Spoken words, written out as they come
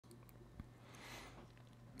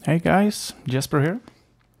Hey guys, Jesper here.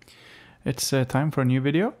 It's time for a new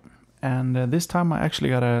video, and this time I actually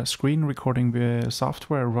got a screen recording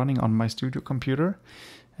software running on my studio computer,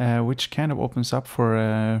 which kind of opens up for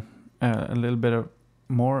a little bit of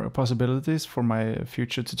more possibilities for my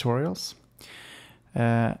future tutorials.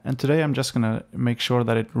 And today I'm just gonna make sure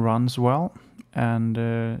that it runs well, and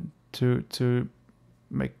to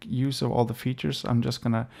make use of all the features, I'm just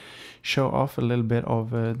gonna show off a little bit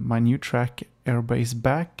of my new track Airbase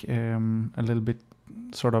back, a little bit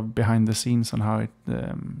sort of behind the scenes on how it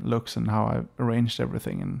looks and how I've arranged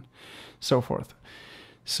everything and so forth.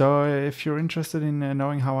 So if you're interested in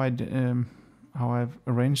knowing how I've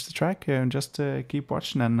arranged the track, just keep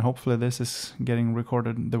watching, and hopefully this is getting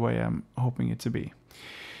recorded the way I'm hoping it to be.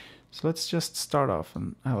 So let's just start off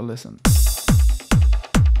and have a listen.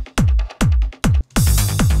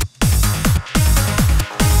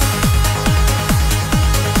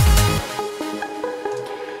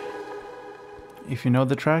 If you know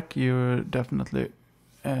the track, you definitely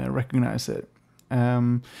recognize it.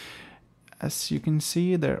 As you can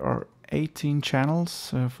see, there are 18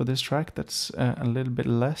 channels for this track. That's a little bit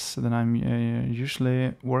less than I'm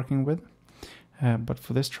usually working with. But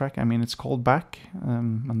for this track, I mean, it's called back,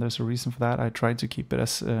 and there's a reason for that. I tried to keep it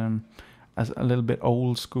as a little bit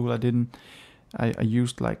old school. I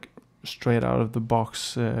used like straight out of the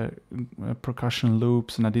box percussion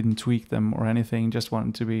loops, and I didn't tweak them or anything. Just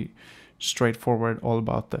wanted to be straightforward, all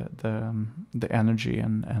about the energy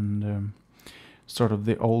and sort of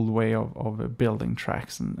the old way of building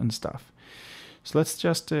tracks and stuff. So let's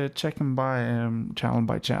just check them by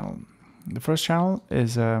channel. The first channel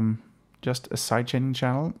is just a sidechaining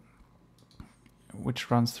channel,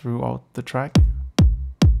 which runs throughout the track,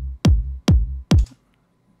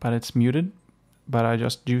 but it's muted. But I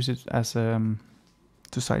just use it as to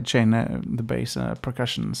sidechain the bass,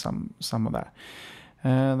 percussion, some of that.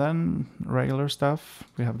 Then regular stuff,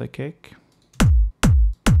 we have the kick,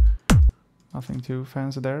 nothing too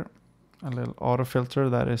fancy there. A little auto filter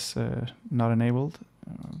that is not enabled.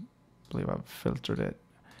 I believe I've filtered it.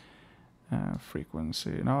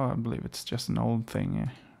 Frequency, no, I believe it's just an old thing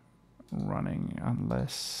running,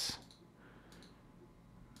 unless,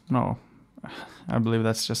 no, I believe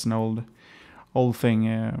that's just an old thing.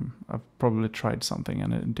 I've probably tried something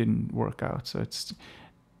and it didn't work out, so it's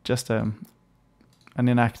just an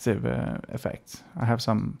inactive effect. I have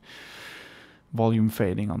some volume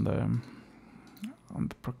fading on the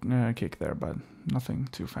kick there, but nothing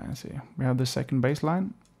too fancy. We have the second bass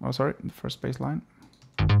line. Oh, sorry, the first bass line.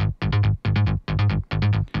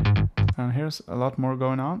 And here's a lot more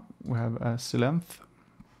going on. We have a Sylenth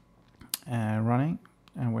running,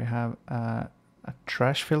 and we have a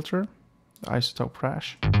trash filter, the isotope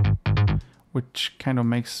trash, which kind of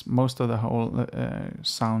makes most of the whole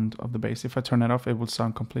sound of the bass. If I turn it off, it will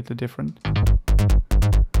sound completely different.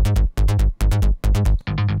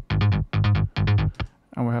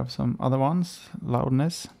 And we have some other ones,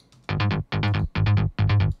 loudness.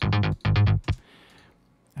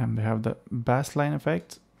 And we have the bass line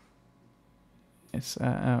effect. It's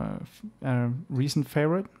a recent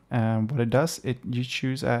favorite. What it does, you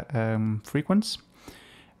choose a frequency,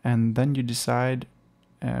 and then you decide,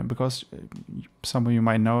 because some of you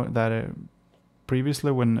might know that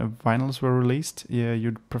previously when vinyls were released,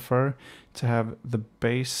 you'd prefer to have the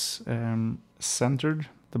bass centered,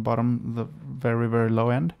 the bottom, the very, very low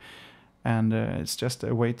end, and it's just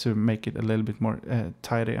a way to make it a little bit more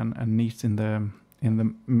tidy and neat in the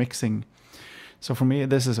mixing. So for me,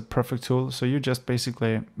 this is a perfect tool. So you just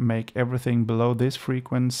basically make everything below this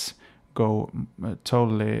frequency go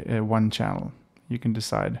totally one channel. You can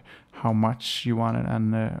decide how much you want it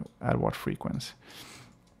and at what frequency.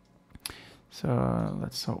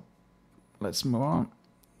 So let's move on.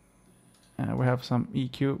 We have some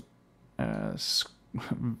EQ,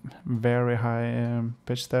 very high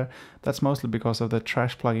pitch there. That's mostly because of the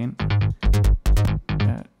trash plugin.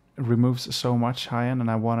 Removes so much high end,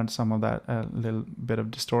 and I wanted some of that little bit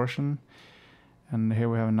of distortion. And here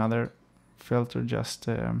we have another filter, just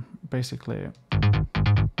basically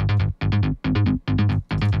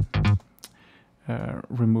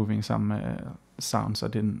removing some sounds I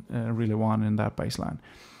didn't really want in that bass line.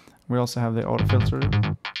 We also have the auto filter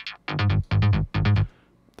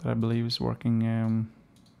that I believe is working.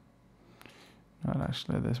 Not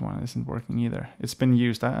actually, this one isn't working either. It's been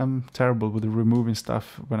used. I'm terrible with removing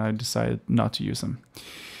stuff when I decide not to use them.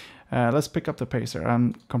 Let's pick up the pacer.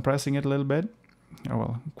 I'm compressing it a little bit. Oh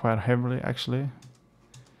well, quite heavily actually.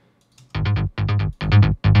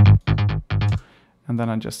 And then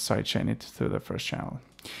I just sidechain it through the first channel.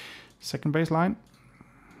 Second bass line.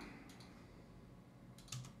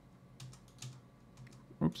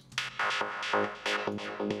 Oops.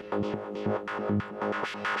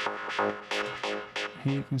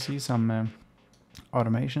 Here you can see some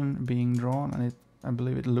automation being drawn, and I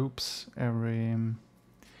believe it loops every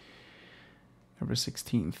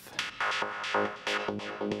 16th.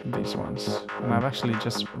 These ones, and I've actually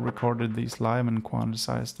just recorded these live and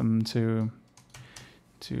quantized them to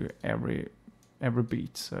every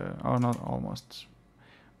beat. Oh, not almost.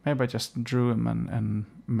 Maybe I just drew them and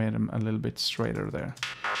made them a little bit straighter there.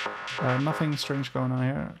 Nothing strange going on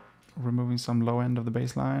here. Removing some low end of the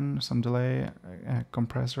bass line, some delay,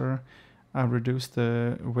 compressor. I reduced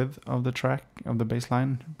the width of the track of the bass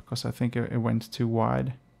line because I think it went too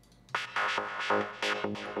wide.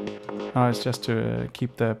 It's just to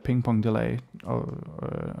keep the ping pong delay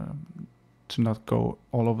to not go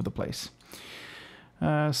all over the place.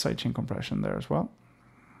 Sidechain compression there as well.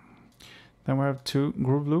 Then we have 2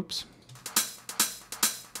 groove loops.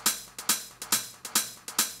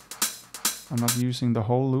 I'm not using the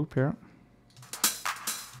whole loop here.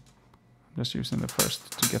 I'm just using the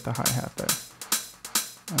first to get the hi-hat there.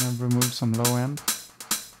 And I've removed some low end.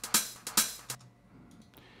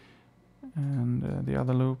 And the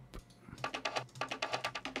other loop.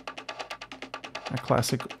 A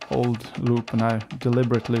classic old loop, and I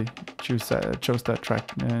deliberately chose that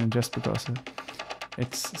track just because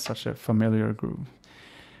it's such a familiar groove.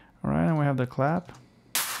 Alright, and we have the clap.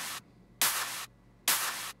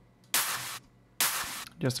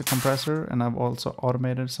 Just a compressor, and I've also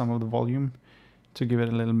automated some of the volume to give it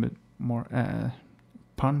a little bit more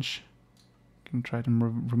punch. You can try to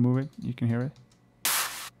remove it, you can hear it.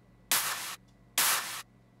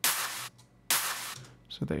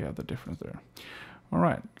 So there you have the difference there.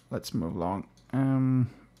 Alright, let's move along.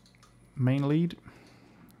 Main lead,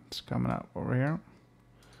 it's coming out over here.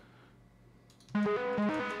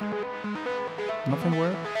 Nothing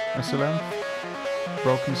weird, SLM,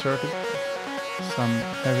 broken circuit, some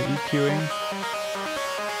heavy EQing,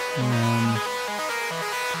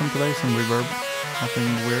 some delay, some reverb, nothing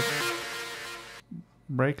weird.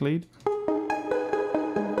 Brake lead,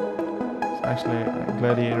 it's actually a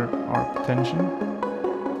Gladiator arc tension.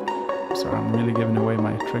 Sorry, I'm really giving away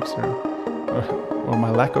my tricks here. Or my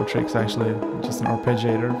lack of tricks, actually. Just an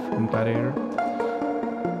arpeggiator from Gladiator.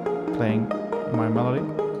 Playing my melody.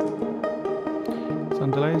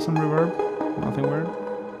 Some delay, some reverb. Nothing weird.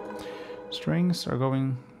 Strings are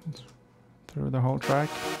going through the whole track.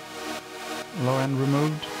 Low end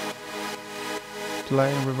removed.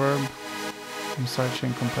 Delay, reverb. Some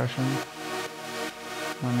sidechain compression.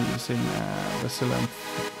 I'm using the Silenth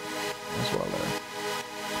as well there.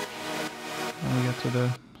 And we get to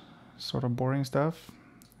the sort of boring stuff,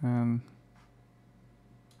 and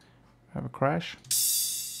have a crash,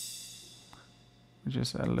 which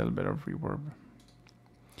is a little bit of reverb.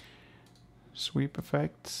 Sweep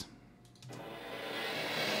effects,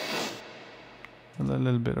 a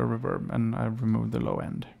little bit of reverb, and I removed the low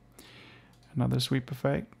end. Another sweep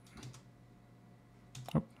effect.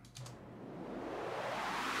 Oh.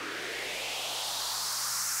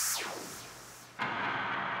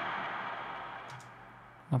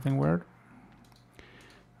 Nothing weird.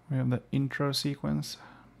 We have the intro sequence.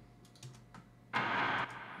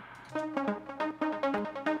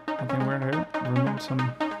 Nothing weird here. Removed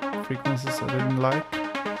some frequencies I didn't like.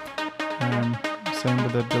 Same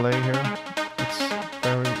with the delay here. It's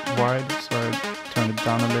very wide, so I turned it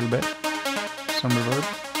down a little bit. Some reverb.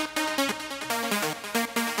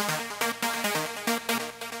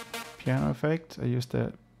 Piano effect. I used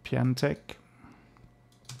the Piano Tech.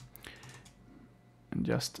 And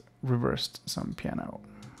just reversed some piano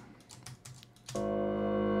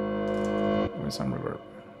with some reverb.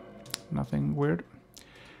 Nothing weird.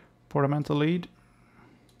 Portamento lead.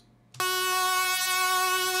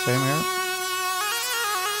 Same here.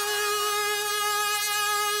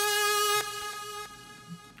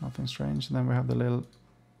 Nothing strange. And then we have the little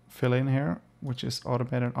fill in here, which is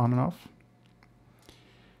automated on and off.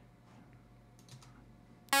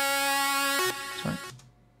 Sorry.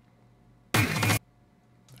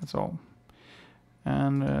 That's all.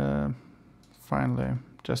 And finally,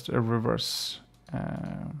 just a reverse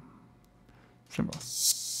symbol.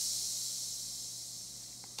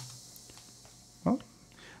 Well,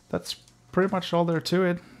 that's pretty much all there to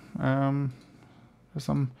it. There's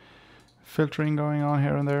some filtering going on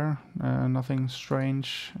here and there. Nothing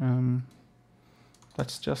strange.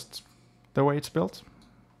 That's just the way it's built.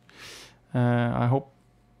 I hope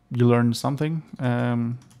you learned something.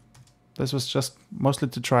 This was just mostly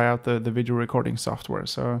to try out the video recording software,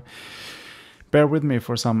 so bear with me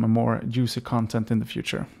for some more juicy content in the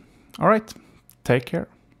future. All right, take care.